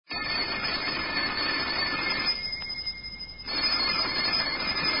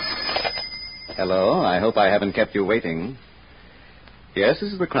Hello. I hope I haven't kept you waiting. Yes,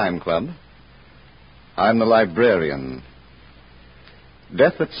 this is the Crime Club. I'm the librarian.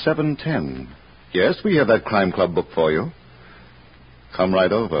 Death at 7:10. Yes, we have that Crime Club book for you. Come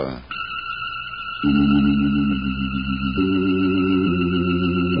right over.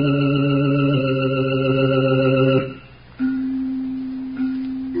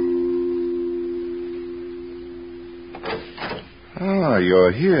 Ah,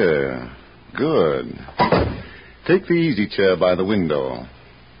 you're here. Good. Take the easy chair by the window.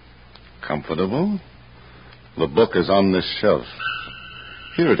 Comfortable? The book is on this shelf.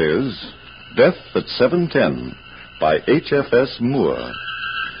 Here it is. Death at 7:10 by H.F.S. Moore.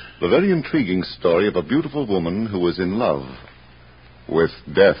 The very intriguing story of a beautiful woman who was in love with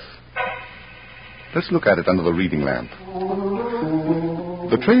death. Let's look at it under the reading lamp.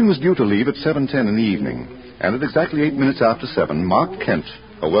 The train was due to leave at 7:10 in the evening, and at exactly 8 minutes after 7, Mark Kent,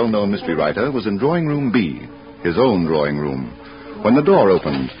 a well-known mystery writer, was in drawing room B, his own drawing room, when the door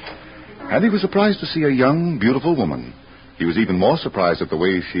opened, and he was surprised to see a young, beautiful woman. He was even more surprised at the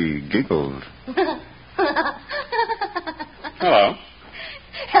way she giggled. Hello.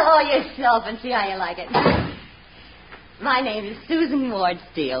 Hello yourself, and see how you like it. My name is Susan Ward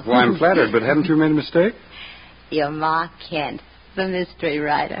Steele. Well, I'm flattered, but haven't you made a mistake? You're Mark Kent, the mystery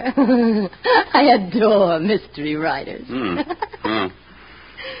writer. I adore mystery writers.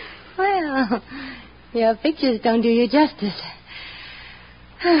 Well, your pictures don't do you justice.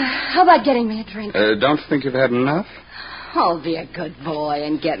 How about getting me a drink? Don't you think you've had enough? Oh, be a good boy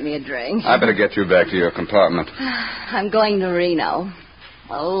and get me a drink. I better get you back to your compartment. I'm going to Reno.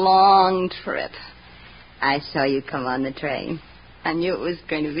 A long trip. I saw you come on the train. I knew it was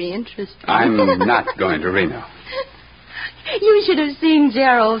going to be interesting. I'm not going to Reno. You should have seen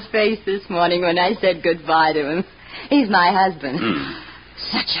Gerald's face this morning when I said goodbye to him. He's my husband.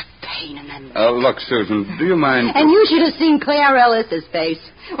 Such a pain in the neck. Look, Susan, do you mind... And you should have seen Claire Ellis's face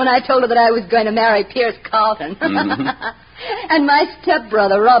when I told her that I was going to marry Pierce Carlton. And my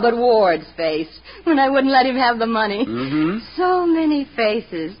stepbrother, Robert Ward's face, when I wouldn't let him have the money. So many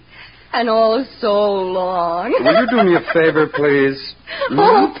faces, and all so long. Will you do me a favor, please?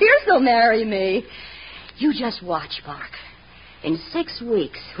 Oh, Pierce will marry me. You just watch, Mark. In 6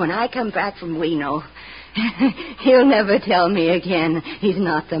 weeks, when I come back from Reno, he'll never tell me again he's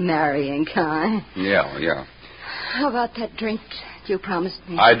not the marrying kind. Yeah. How about that drink you promised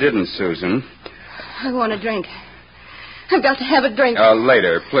me? I didn't, Susan. I want a drink. I've got to have a drink.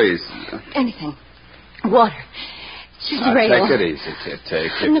 Later, please. Anything. Water. Ginger ale. Take it easy, kid.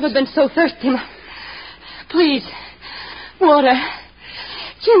 Take it. I've never been so thirsty. Please. Water.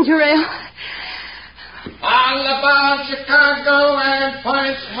 Ginger ale. All about Chicago and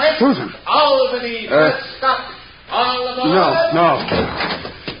Point West. Susan. Albany, stop. All about... No.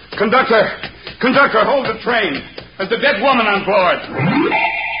 Conductor, hold the train. There's a dead woman on board.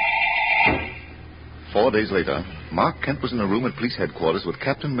 4 days later, Mark Kent was in a room at police headquarters with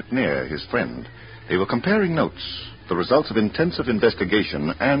Captain McNair, his friend. They were comparing notes, the results of intensive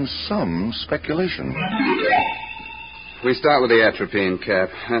investigation, and some speculation. We start with the atropine, Cap.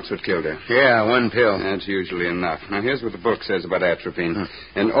 That's what killed her. Yeah, 1 pill. That's usually enough. Now, here's what the book says about atropine.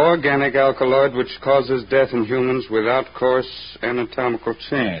 An organic alkaloid which causes death in humans without coarse anatomical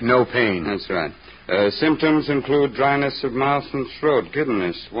change. No pain. That's right. Symptoms include dryness of mouth and throat,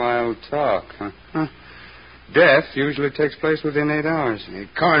 giddiness, wild talk. Death usually takes place within 8 hours. The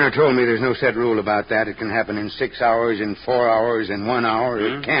coroner told me there's no set rule about that. It can happen in 6 hours, in 4 hours, in 1 hour.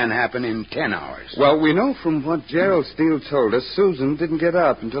 It can happen in 10 hours. Well, we know from what Gerald Steele told us, Susan didn't get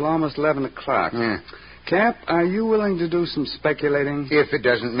up until almost 11 o'clock. Yeah. Cap, are you willing to do some speculating? If it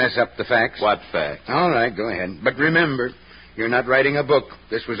doesn't mess up the facts. What facts? All right, go ahead. But remember, you're not writing a book.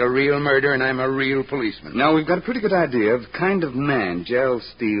 This was a real murder, and I'm a real policeman. Now, we've got a pretty good idea of the kind of man Gerald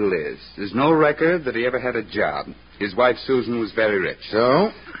Steele is. There's no record that he ever had a job. His wife, Susan, was very rich.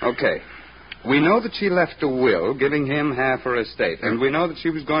 So? Okay. We know that she left a will giving him half her estate, and we know that she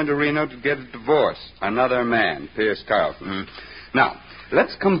was going to Reno to get a divorce. Another man, Pierce Carlton. Now,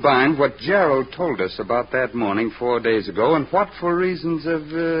 let's combine what Gerald told us about that morning 4 days ago and what, for reasons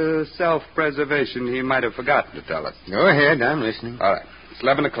of self-preservation, he might have forgotten to tell us. Go ahead, I'm listening. All right. It's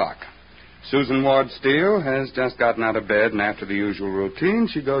 11 o'clock. Susan Ward Steele has just gotten out of bed, and after the usual routine,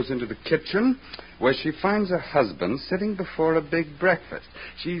 she goes into the kitchen, where she finds her husband sitting before a big breakfast.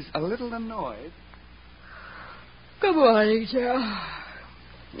 She's a little annoyed. Good morning, Gerald.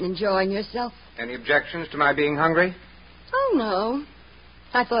 Enjoying yourself? Any objections to my being hungry? Oh, no.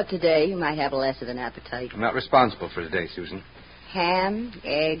 I thought today you might have less of an appetite. I'm not responsible for today, Susan. Ham,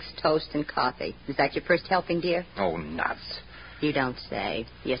 eggs, toast, and coffee. Is that your first helping, dear? Oh, nuts. You don't say.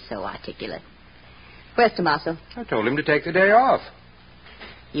 You're so articulate. Where's Tommaso? I told him to take the day off.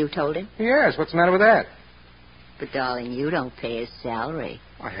 You told him? Yes, what's the matter with that? But, darling, you don't pay his salary.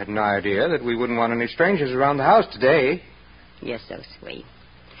 I had an idea that we wouldn't want any strangers around the house today. You're so sweet.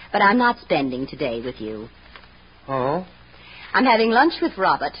 But I'm not spending today with you. Oh? I'm having lunch with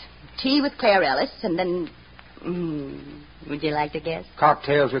Robert, tea with Claire Ellis, and then... would you like to guess?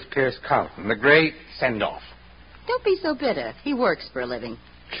 Cocktails with Pierce Carlton. The great send-off. Don't be so bitter. He works for a living.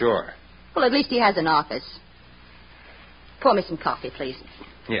 Sure. Well, at least he has an office. Pour me some coffee, please.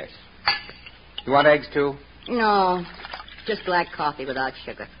 Yes. You want eggs, too? No, just black coffee without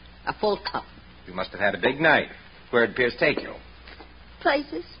sugar. A full cup. You must have had a big night. Where'd Pierce take you?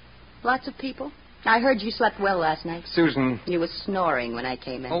 Places. Lots of people. I heard you slept well last night. Susan. You were snoring when I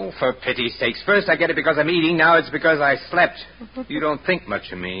came in. Oh, for pity's sakes. First I get it because I'm eating. Now it's because I slept. You don't think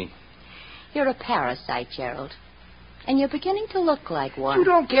much of me. You're a parasite, Gerald. And you're beginning to look like one. You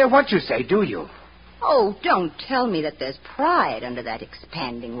don't care what you say, do you? Oh, don't tell me that there's pride under that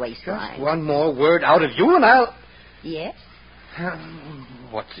expanding waistline. Just one more word out of you and I'll... Yes?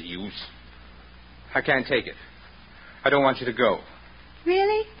 What's the use? I can't take it. I don't want you to go.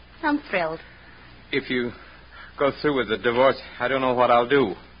 Really? I'm thrilled. If you go through with the divorce, I don't know what I'll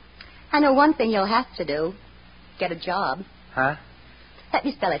do. I know one thing you'll have to do. Get a job. Huh? Let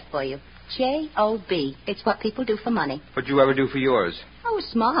me spell it for you. J-O-B. It's what people do for money. What'd you ever do for yours? Oh,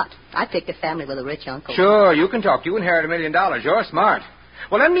 smart. I picked a family with a rich uncle. Sure, you can talk. You inherit $1 million. You're smart.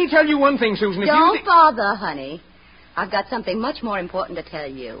 Well, let me tell you one thing, Susan. Don't bother, honey. I've got something much more important to tell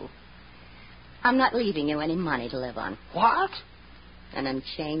you. I'm not leaving you any money to live on. What? And I'm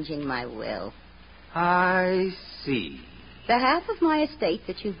changing my will. I see. The half of my estate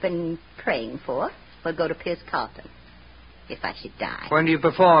that you've been praying for will go to Pierce Carlton, if I should die. When do you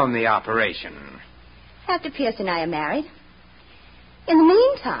perform the operation? After Pierce and I are married. In the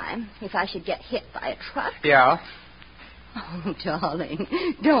meantime, if I should get hit by a truck... Yeah? Oh, darling,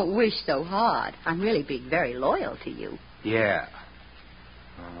 don't wish so hard. I'm really being very loyal to you. Yeah.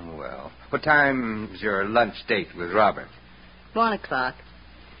 Oh, well. What time's your lunch date with Robert? 1:00.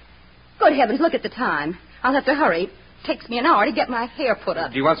 Good heavens, look at the time. I'll have to hurry. It takes me an hour to get my hair put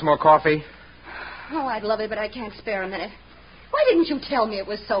up. Do you want some more coffee? Oh, I'd love it, but I can't spare a minute. Why didn't you tell me it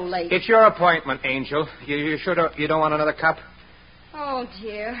was so late? It's your appointment, Angel. You sure you don't want another cup? Oh,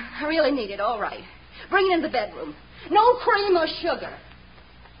 dear. I really need it. All right. Bring it in the bedroom. No cream or sugar.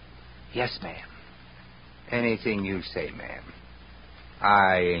 Yes, ma'am. Anything you say, ma'am.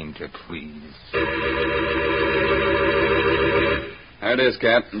 I aim to please. There it is,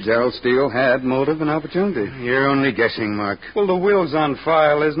 Captain. Gerald Steele had motive and opportunity. You're only guessing, Mark. Well, the will's on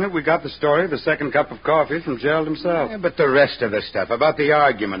file, isn't it? We got the story of the second cup of coffee from Gerald himself. Yeah, but the rest of the stuff, about the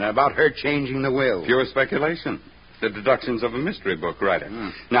argument, about her changing the will. Pure speculation. The deductions of a mystery book writer.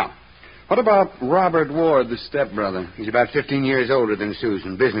 Now, what about Robert Ward, the stepbrother? He's about 15 years older than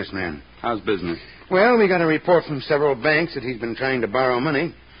Susan, businessman. How's business? Well, we got a report from several banks that he's been trying to borrow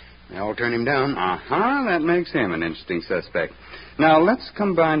money. They all turned him down. Uh-huh. That makes him an interesting suspect. Now, let's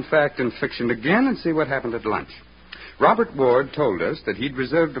combine fact and fiction again and see what happened at lunch. Robert Ward told us that he'd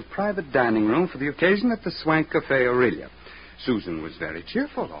reserved a private dining room for the occasion at the Swank Cafe Aurelia. Susan was very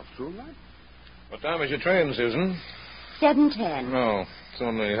cheerful all through lunch. What time is your train, Susan? 7:10. No, it's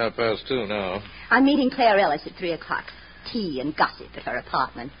only 2:30 now. I'm meeting Claire Ellis at 3:00. Tea and gossip at her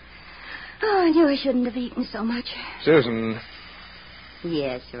apartment. Oh, I knew I shouldn't have eaten so much. Susan.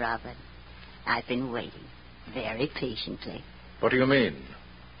 Yes, Robert. I've been waiting very patiently. What do you mean?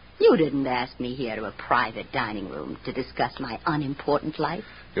 You didn't ask me here to a private dining room to discuss my unimportant life.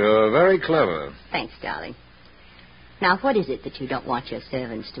 You're very clever. Thanks, darling. Now, what is it that you don't want your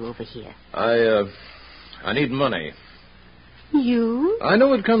servants to overhear? I need money. You? I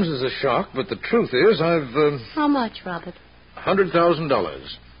know it comes as a shock, but the truth is I've, How much, Robert?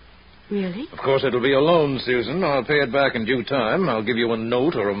 $100,000. Really? Of course, it'll be a loan, Susan. I'll pay it back in due time. I'll give you a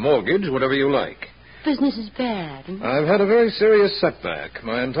note or a mortgage, whatever you like. Business is bad. I've had a very serious setback.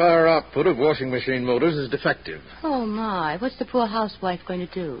 My entire output of washing machine motors is defective. Oh, my. What's the poor housewife going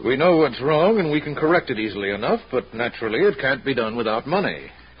to do? We know what's wrong, and we can correct it easily enough, but naturally it can't be done without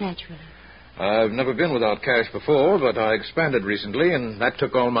money. Naturally. I've never been without cash before, but I expanded recently, and that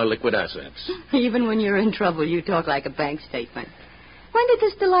took all my liquid assets. Even when you're in trouble, you talk like a bank statement. When did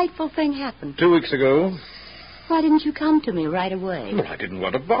this delightful thing happen? 2 weeks ago. Why didn't you come to me right away? Well, I didn't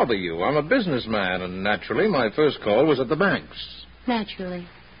want to bother you. I'm a businessman, and naturally my first call was at the banks. Naturally.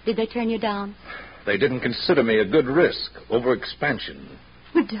 Did they turn you down? They didn't consider me a good risk, overexpansion.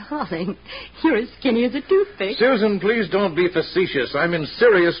 Oh, darling, you're as skinny as a toothpick. Susan, please don't be facetious. I'm in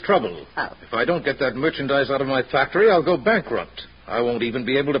serious trouble. Oh. If I don't get that merchandise out of my factory, I'll go bankrupt. I won't even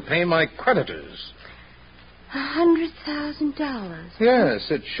be able to pay my creditors. $100,000.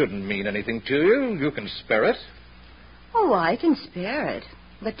 Yes, it shouldn't mean anything to you. You can spare it. Oh, I can spare it.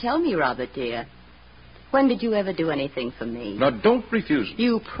 But tell me, Robert, dear, when did you ever do anything for me? Now, don't refuse me.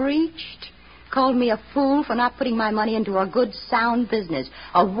 You preached, called me a fool for not putting my money into a good, sound business.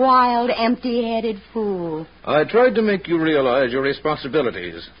 A wild, empty-headed fool. I tried to make you realize your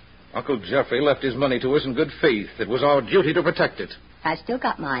responsibilities. Uncle Jeffrey left his money to us in good faith. It was our duty to protect it. I still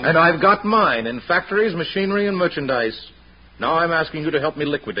got mine. And I've got mine in factories, machinery, and merchandise. Now I'm asking you to help me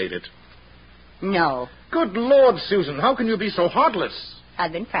liquidate it. No. Good Lord, Susan, how can you be so heartless?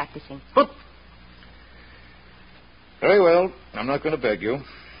 I've been practicing. But... Very well. I'm not going to beg you.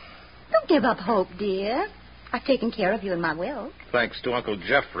 Don't give up hope, dear. I've taken care of you in my will. Thanks to Uncle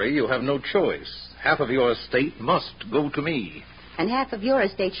Jeffrey, you have no choice. Half of your estate must go to me. And half of your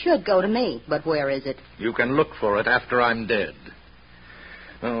estate should go to me. But where is it? You can look for it after I'm dead.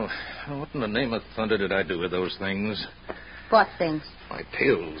 Oh, what in the name of thunder did I do with those things? What things? My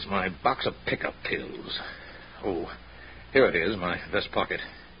pills, my box of pickup pills. Oh, here it is, my vest pocket.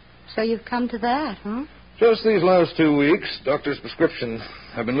 So you've come to that, huh? Just these last 2 weeks, doctor's prescription.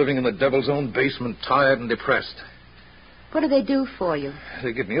 I've been living in the devil's own basement, tired and depressed. What do they do for you?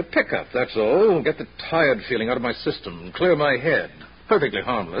 They give me a pickup, that's all. Get the tired feeling out of my system, clear my head. Perfectly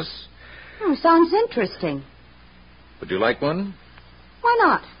harmless. Sounds interesting. Would you like one? Why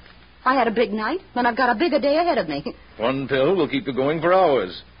not? I had a big night, and I've got a bigger day ahead of me. One pill will keep you going for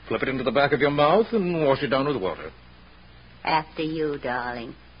hours. Flip it into the back of your mouth and wash it down with water. After you,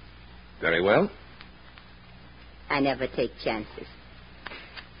 darling. Very well. I never take chances.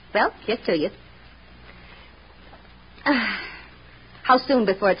 Well, here's to you. How soon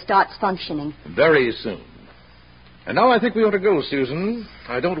before it starts functioning? Very soon. And now I think we ought to go, Susan.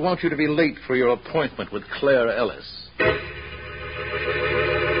 I don't want you to be late for your appointment with Claire Ellis.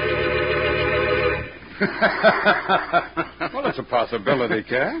 Well, it's a possibility,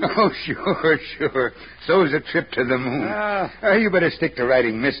 Ken. Oh, sure. So's a trip to the moon. You better stick to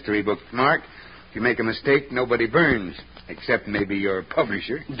writing mystery books, Mark. If you make a mistake, nobody burns, except maybe your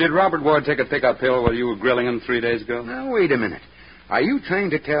publisher. Did Robert Ward take a pickup pill while you were grilling him 3 days ago? Now, wait a minute. Are you trying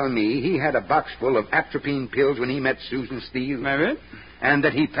to tell me he had a box full of atropine pills when he met Susan Steele? Maybe. And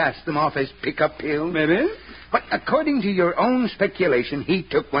that he passed them off as pickup pills? Maybe. But according to your own speculation, he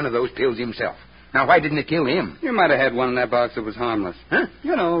took one of those pills himself. Now, why didn't it kill him? You might have had one in that box that was harmless. Huh?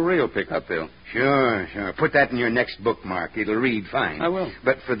 You know, a real pickup pill. Sure. Put that in your next book, Mark. It'll read fine. I will.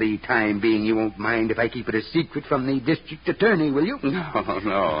 But for the time being, you won't mind if I keep it a secret from the district attorney, will you? No,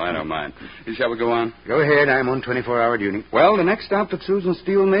 I don't mind. Shall we go on? Go ahead. I'm on 24-hour duty. Well, the next stop that Susan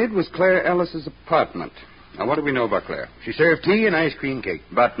Steele made was Claire Ellis's apartment. Now, what do we know about Claire? She served tea and ice cream cake.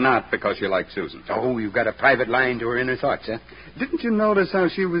 But not because you like Susan. Oh, you've got a private line to her inner thoughts, huh? Didn't you notice how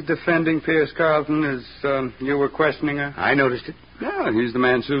she was defending Pierce Carlton as you were questioning her? I noticed it. Yeah, he's the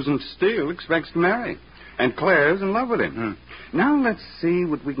man Susan Steele expects to marry. And Claire's in love with him. Now let's see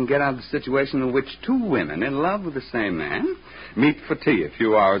what we can get out of the situation in which two women in love with the same man meet for tea a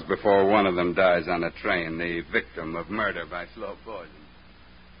few hours before one of them dies on a train, the victim of murder by slow poison.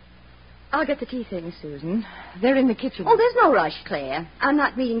 I'll get the tea things, Susan. They're in the kitchen. Oh, there's no rush, Claire. I'm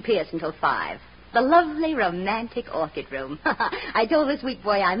not meeting Pierce until 5. The lovely, romantic orchid room. I told this weak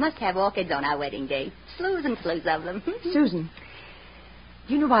boy I must have orchids on our wedding day. Slews and slews of them. Susan,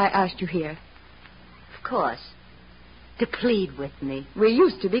 do you know why I asked you here? Of course. To plead with me. We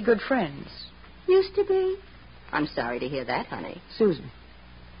used to be good friends. Used to be? I'm sorry to hear that, honey. Susan,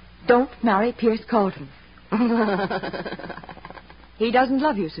 don't marry Pierce Carlton. He doesn't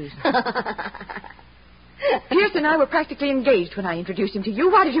love you, Susan. Pierce and I were practically engaged when I introduced him to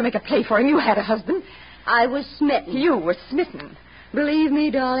you. Why did you make a play for him? You had a husband. I was smitten. You were smitten. Believe me,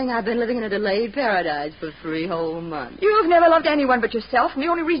 darling, I've been living in a delayed paradise for 3 whole months. You've never loved anyone but yourself, and the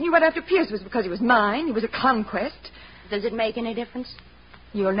only reason you went after Pierce was because he was mine. He was a conquest. Does it make any difference?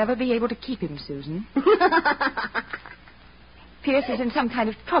 You'll never be able to keep him, Susan. Pierce is in some kind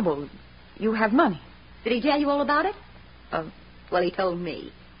of trouble. You have money. Did he tell you all about it? Well, he told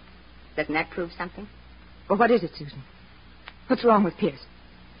me. Doesn't that prove something? Well, what is it, Susan? What's wrong with Pierce?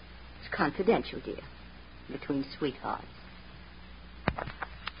 It's confidential, dear. Between sweethearts.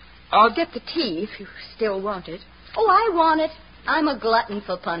 I'll get the tea if you still want it. Oh, I want it. I'm a glutton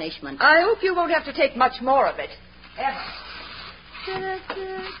for punishment. I hope you won't have to take much more of it. Ever.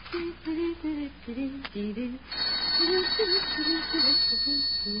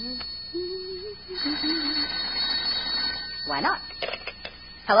 Why not?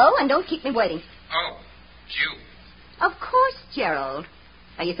 Hello, and don't keep me waiting. Oh, it's you. Of course, Gerald.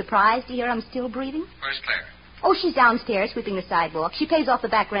 Are you surprised to hear I'm still breathing? Where's Claire? Oh, she's downstairs sweeping the sidewalk. She pays off the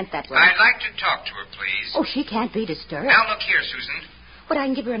back rent that way. I'd like to talk to her, please. Oh, she can't be disturbed. Now, look here, Susan. But I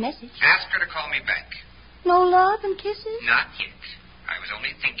can give her a message. Ask her to call me back. No love and kisses? Not yet. I was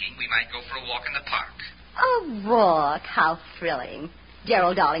only thinking we might go for a walk in the park. A walk. How thrilling.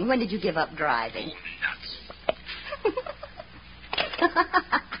 Gerald, darling, when did you give up driving? Oh, nuts.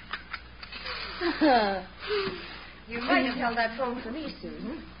 You might have held that phone for me,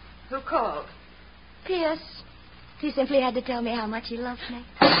 Susan. Who called? Pierce. He simply had to tell me how much he loves me.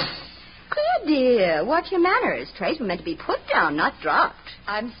 Claire, dear, watch your manners. Trays were meant to be put down, not dropped.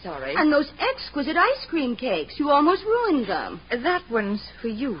 I'm sorry. And those exquisite ice cream cakes. You almost ruined them. That one's for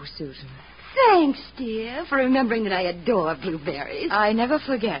you, Susan. Thanks, dear, for remembering that I adore blueberries. I never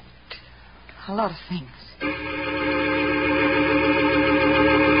forget a lot of things.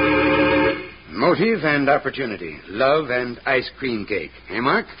 Motive and opportunity. Love and ice cream cake. Hey,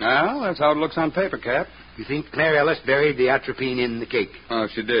 Mark? Well, that's how it looks on paper, Cap. You think Claire Ellis buried the atropine in the cake? Oh,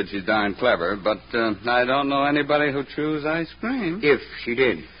 she did. She's darn clever. But I don't know anybody who chews ice cream. If she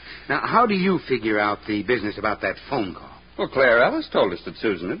did. Now, how do you figure out the business about that phone call? Well, Claire Ellis told us that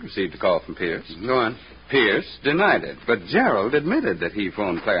Susan had received a call from Pierce. Go on. Pierce denied it, but Gerald admitted that he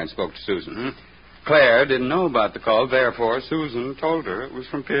phoned Claire and spoke to Susan. Claire didn't know about the call, therefore Susan told her it was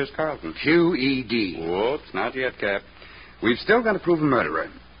from Pierce Carlton. QED. Whoops, not yet, Cap. We've still got to prove a murderer.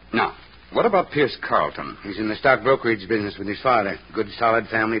 Now, what about Pierce Carlton? He's in the stock brokerage business with his father. Good, solid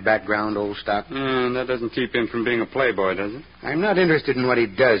family background, old stock. That doesn't keep him from being a playboy, does it? I'm not interested in what he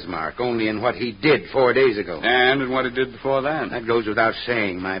does, Mark, only in what he did 4 days ago. And in what he did before that. That goes without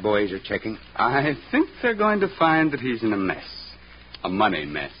saying. My boys are checking. I think they're going to find that he's in a mess. A money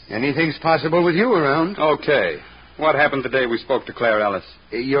mess. Anything's possible with you around. Okay. What happened the day we spoke to Claire Ellis?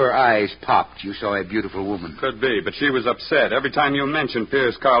 Your eyes popped. You saw a beautiful woman. Could be, but she was upset. Every time you mentioned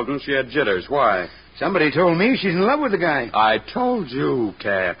Pierce Carlton, she had jitters. Why? Somebody told me she's in love with the guy. I told you,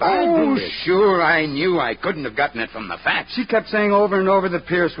 Cap. Oh, sure, I knew. I couldn't have gotten it from the facts. She kept saying over and over that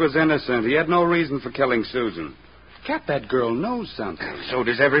Pierce was innocent. He had no reason for killing Susan. Cap, that girl knows something. So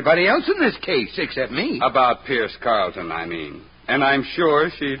does everybody else in this case, except me. About Pierce Carlton, I mean. And I'm sure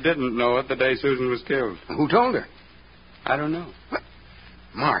she didn't know it the day Susan was killed. Who told her? I don't know. What?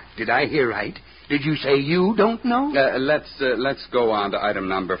 Mark, did I hear right? Did you say you don't know? Let's go on to item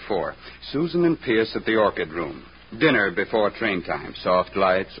number 4. Susan and Pierce at the Orchid Room. Dinner before train time. Soft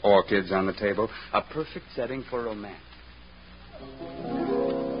lights, orchids on the table. A perfect setting for romance.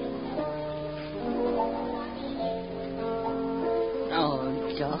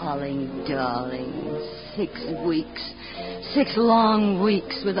 Oh, darling, darling. 6 weeks. 6 long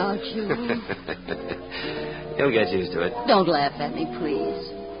weeks without you. You'll get used to it. Don't laugh at me, please.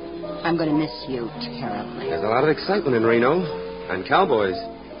 I'm going to miss you terribly. There's a lot of excitement in Reno. And cowboys.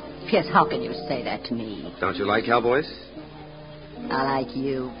 Pierce, how can you say that to me? Don't you like cowboys? I like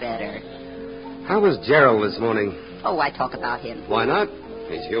you better. How was Gerald this morning? Oh, why talk about him? Why not?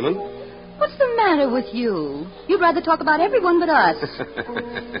 He's human. What's the matter with you? You'd rather talk about everyone but us.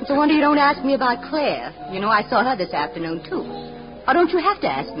 It's a wonder you don't ask me about Claire. You know, I saw her this afternoon, too. Or don't you have to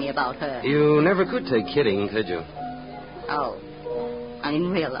ask me about her? You never could take kidding, could you? Oh, I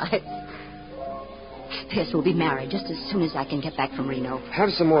didn't realize. Pierce will be married just as soon as I can get back from Reno. Have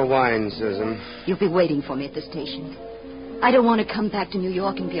some more wine, Susan. You'll be waiting for me at the station. I don't want to come back to New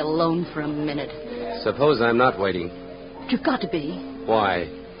York and be alone for a minute. Suppose I'm not waiting. You've got to be.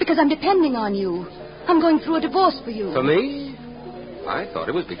 Why? Because I'm depending on you. I'm going through a divorce for you. For me? I thought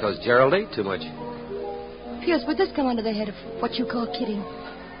it was because Gerald ate too much. Pierce, would this come under the head of what you call kidding?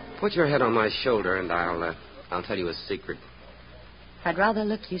 Put your head on my shoulder and I'll tell you a secret. I'd rather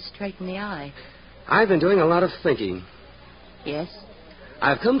look you straight in the eye. I've been doing a lot of thinking. Yes?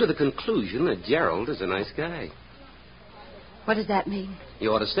 I've come to the conclusion that Gerald is a nice guy. What does that mean?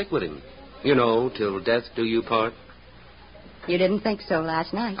 You ought to stick with him. You know, till death do you part. You didn't think so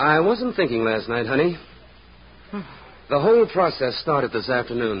last night. I wasn't thinking last night, honey. The whole process started this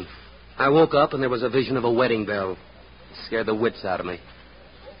afternoon. I woke up and there was a vision of a wedding bell. It scared the wits out of me.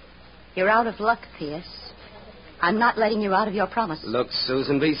 You're out of luck, Pierce. I'm not letting you out of your promise. Look,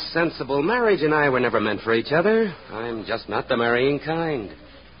 Susan, be sensible. Marriage and I were never meant for each other. I'm just not the marrying kind.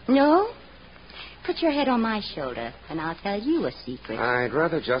 No? Put your head on my shoulder, and I'll tell you a secret. I'd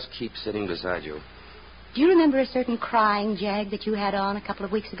rather just keep sitting beside you. Do you remember a certain crying jag that you had on a couple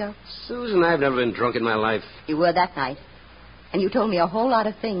of weeks ago? Susan, I've never been drunk in my life. You were that night. And you told me a whole lot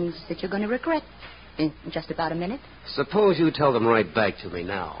of things that you're going to regret in just about a minute. Suppose you tell them right back to me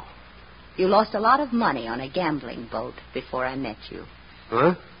now. You lost a lot of money on a gambling boat before I met you.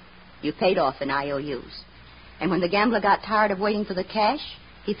 Huh? You paid off in IOUs. And when the gambler got tired of waiting for the cash,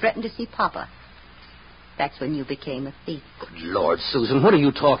 he threatened to see Papa. That's when you became a thief. Good Lord, Susan, what are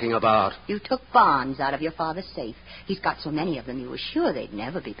you talking about? You took bonds out of your father's safe. He's got so many of them, you were sure they'd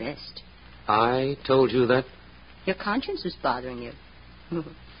never be missed. I told you that? Your conscience was bothering you.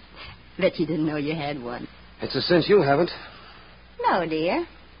 Bet you didn't know you had one. It's a cinch you haven't. No, dear.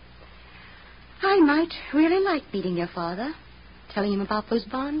 I might really like meeting your father, telling him about those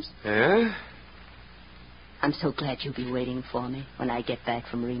bonds. Yeah? I'm so glad you'll be waiting for me when I get back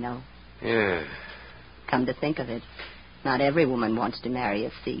from Reno. Yeah. Come to think of it, not every woman wants to marry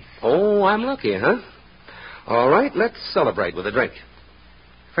a thief. Oh, I'm lucky, huh? All right, let's celebrate with a drink.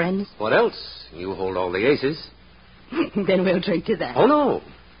 Friends? What else? You hold all the aces. Then we'll drink to that. Oh, no.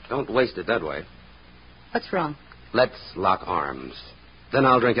 Don't waste it that way. What's wrong? Let's lock arms. Then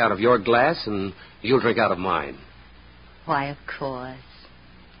I'll drink out of your glass, and you'll drink out of mine. Why, of course.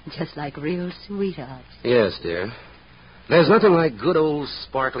 Just like real sweethearts. Yes, dear. There's nothing like good old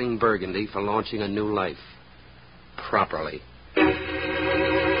sparkling Burgundy for launching a new life. Properly.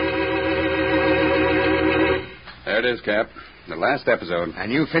 There it is, Cap. The last episode.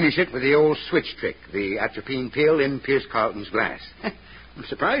 And you finish it with the old switch trick, the atropine pill in Pierce Carlton's glass. I'm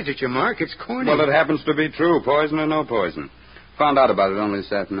surprised at you, Mark. It's corny. Well, it happens to be true, poison or no poison. Found out about it only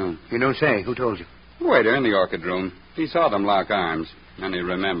this afternoon. You don't say. Who told you? Waiter in the orchid room. He saw them lock arms, and he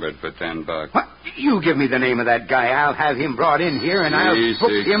remembered for $10. What? You give me the name of that guy. I'll have him brought in here, and I'll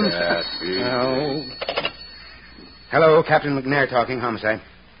book him. Cat, Oh. Hello, Captain McNair talking, homicide.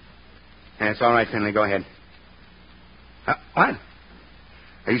 It's all right, Finley. Go ahead. What?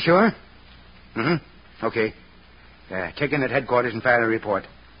 Are you sure? Mm-hmm. Okay. Check in at headquarters and file a report.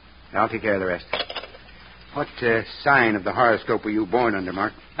 I'll take care of the rest. What sign of the horoscope were you born under,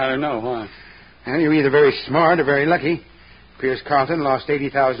 Mark? I don't know. Why? Well, you're either very smart or very lucky. Pierce Carlton lost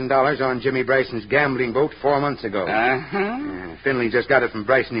 $80,000 on Jimmy Bryson's gambling boat 4 months ago. Finley just got it from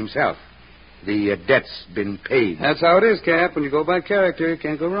Bryson himself. The debt's been paid. That's how it is, Cap. When you go by character, you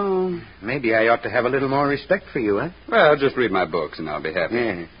can't go wrong. Maybe I ought to have a little more respect for you, huh? Well, just read my books, and I'll be happy.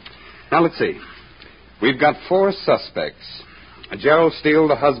 Yeah. Now, let's see. We've got 4 suspects. Gerald Steele,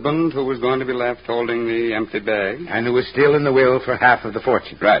 the husband, who was going to be left holding the empty bag. And who was still in the will for half of the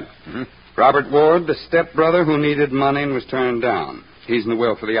fortune. Right. Mm-hmm. Robert Ward, the stepbrother who needed money and was turned down. He's in the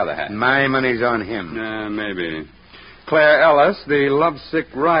will for the other half. My money's on him. Maybe. Claire Ellis, the lovesick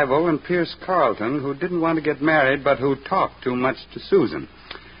rival, and Pierce Carlton, who didn't want to get married but who talked too much to Susan.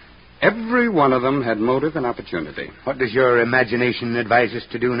 Every one of them had motive and opportunity. What does your imagination advise us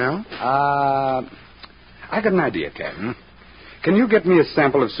to do now? I got an idea, Captain. Can you get me a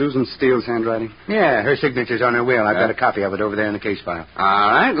sample of Susan Steele's handwriting? Yeah, her signature's on her will. I've got a copy of it over there in the case file.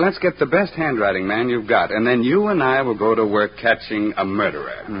 All right, let's get the best handwriting man you've got, and then you and I will go to work catching a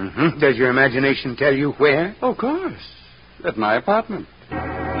murderer. Mm-hmm. Does your imagination tell you where? Of course. At my apartment.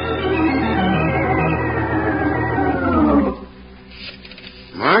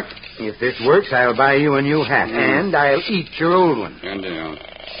 Mark, if this works, I'll buy you a new hat, and I'll eat your old one. And,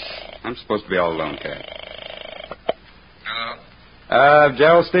 I'm supposed to be all alone, Cat. Hello?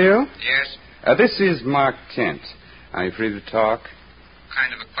 Gerald Steele? Yes? This is Mark Kent. Are you free to talk? What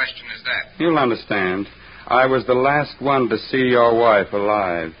kind of a question is that? You'll understand. I was the last one to see your wife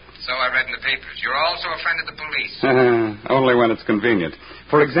alive. So I read in the papers. You're also a friend of the police. Only when it's convenient.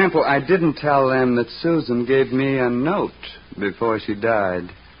 For example, I didn't tell them that Susan gave me a note before she died.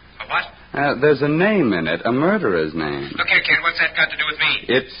 A what? There's a name in it, a murderer's name. Look here, Ken, what's that got to do with me?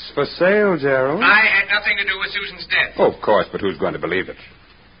 It's for sale, Gerald. I had nothing to do with Susan's death. Oh, of course, but who's going to believe it?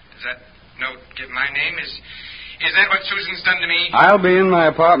 Does that note give my name? Is that what Susan's done to me? I'll be in my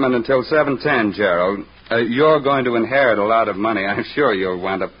apartment until 7:10, Gerald. You're going to inherit a lot of money. I'm sure you'll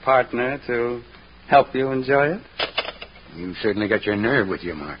want a partner to help you enjoy it. You certainly got your nerve with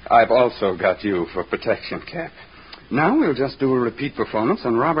you, Mark. I've also got you for protection, Cap. Now we'll just do a repeat performance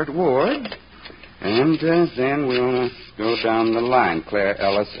on Robert Ward. And then we'll go down the line. Claire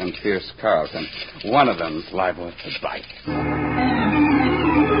Ellis and Pierce Carlton. One of them's liable to bite.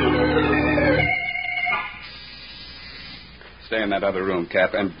 Stay in that other room,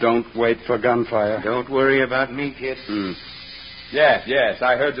 Cap, and don't wait for gunfire. Don't worry about me, kid. Yes,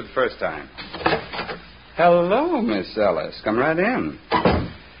 I heard you the first time. Hello, Miss Ellis. Come right in.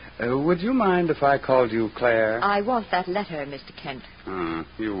 Would you mind if I called you Claire? I want that letter, Mr. Kent.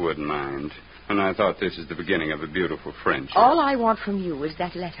 You wouldn't mind. And I thought this is the beginning of a beautiful friendship. All I want from you is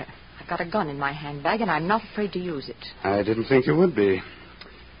that letter. I've got a gun in my handbag, and I'm not afraid to use it. I didn't think you would be.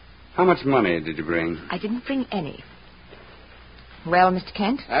 How much money did you bring? I didn't bring any. Well, Mr.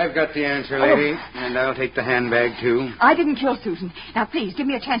 Kent? I've got the answer, lady, and I'll take the handbag, too. I didn't kill Susan. Now, please, give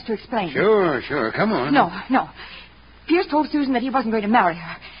me a chance to explain. Sure. Come on. No. Pierce told Susan that he wasn't going to marry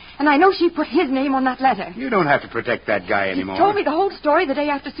her. And I know she put his name on that letter. You don't have to protect that guy anymore. He told me the whole story the day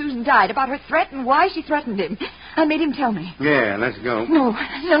after Susan died about her threat and why she threatened him. I made him tell me. Yeah, let's go. No,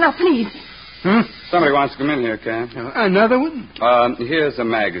 please. Somebody wants to come in here, Ken. Another one? Here's a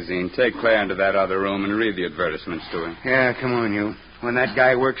magazine. Take Claire into that other room and read the advertisements to him. Yeah, come on, you. When that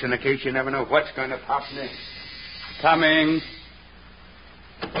guy works in a case, you never know what's going to pop next. Coming.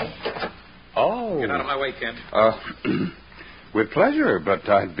 Oh. Get out of my way, Kent. With pleasure, but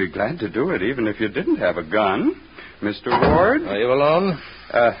I'd be glad to do it even if you didn't have a gun. Mr. Ward? Are you alone?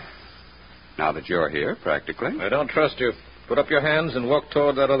 Now that you're here, practically. I don't trust you. Put up your hands and walk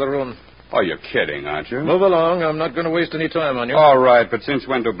toward that other room. Oh, you're kidding, aren't you? Move along. I'm not going to waste any time on you. All right, but since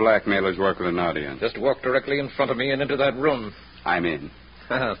when do blackmailers work with an audience? Just walk directly in front of me and into that room. I'm in.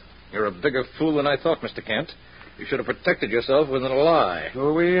 You're a bigger fool than I thought, Mr. Kent. You should have protected yourself with a lie.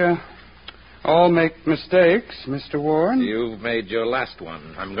 Well, we all make mistakes, Mr. Ward. You've made your last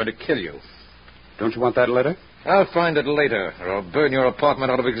one. I'm going to kill you. Don't you want that letter? I'll find it later, or I'll burn your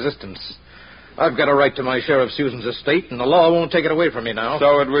apartment out of existence. I've got a right to my share of Susan's estate, and the law won't take it away from me now.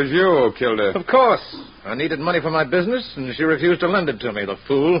 So it was you who killed her? Of course. I needed money for my business, and she refused to lend it to me, the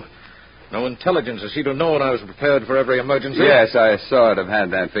fool. No intelligence as she'd have known I was prepared for every emergency. Yes, I sort of had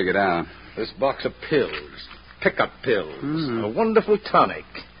that figured out. This box of pills, pickup pills, a wonderful tonic.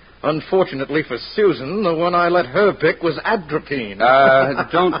 Unfortunately for Susan, the one I let her pick was atropine.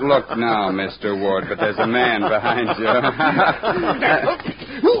 Don't look now, Mr. Ward, but there's a man behind you.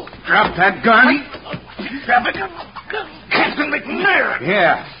 Drop that gun. Drop it. Captain McNair.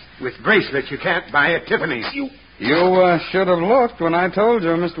 Yeah, with bracelets you can't buy at Tiffany's. You should have looked when I told you,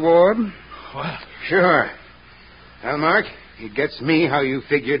 Mr. Ward. Well, sure. Well, Mark, it gets me how you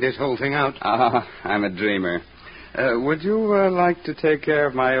figured this whole thing out. I'm a dreamer. Would you like to take care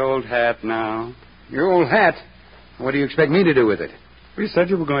of my old hat now? Your old hat? What do you expect me to do with it? You said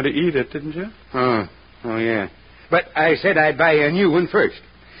you were going to eat it, didn't you? Oh, yeah. But I said I'd buy a new one first.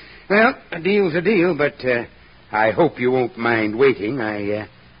 Well, a deal's a deal, but I hope you won't mind waiting.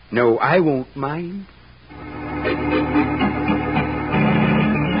 No, I won't mind.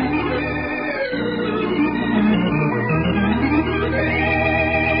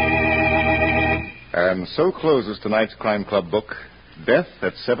 And so closes tonight's Crime Club book, Death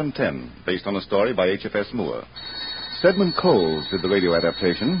at 7:10, based on a story by H.F.S. Moore. Stedman Coles did the radio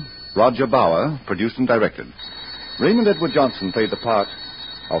adaptation. Roger Bauer produced and directed. Raymond Edward Johnson played the part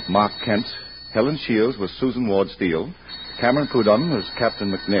of Mark Kent. Helen Shields was Susan Ward Steele. Cameron Prudhomme was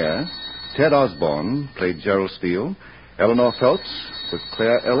Captain McNair. Ted Osborne played Gerald Steele. Eleanor Phelps was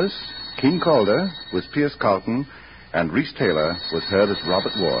Claire Ellis. King Calder was Pierce Carlton. And Reese Taylor was heard as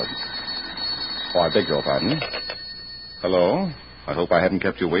Robert Ward. Oh, I beg your pardon. Hello. I hope I haven't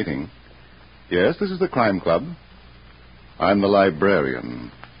kept you waiting. Yes, this is the Crime Club. I'm the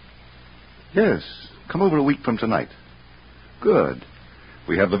librarian. Yes, come over a week from tonight. Good.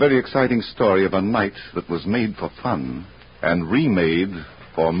 We have the very exciting story of a night that was made for fun and remade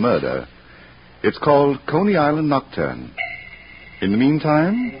for murder. It's called Coney Island Nocturne. In the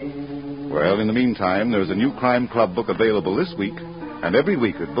meantime? Well, in the meantime, there's a new Crime Club book available this week and every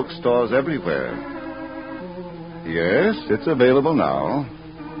week at bookstores everywhere. Yes, it's available now.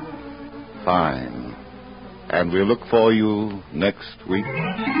 Fine. And we'll look for you next week.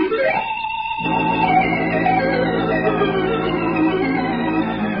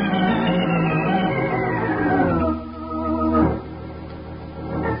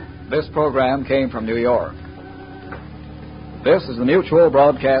 This program came from New York. This is the Mutual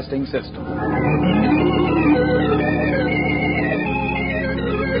Broadcasting System.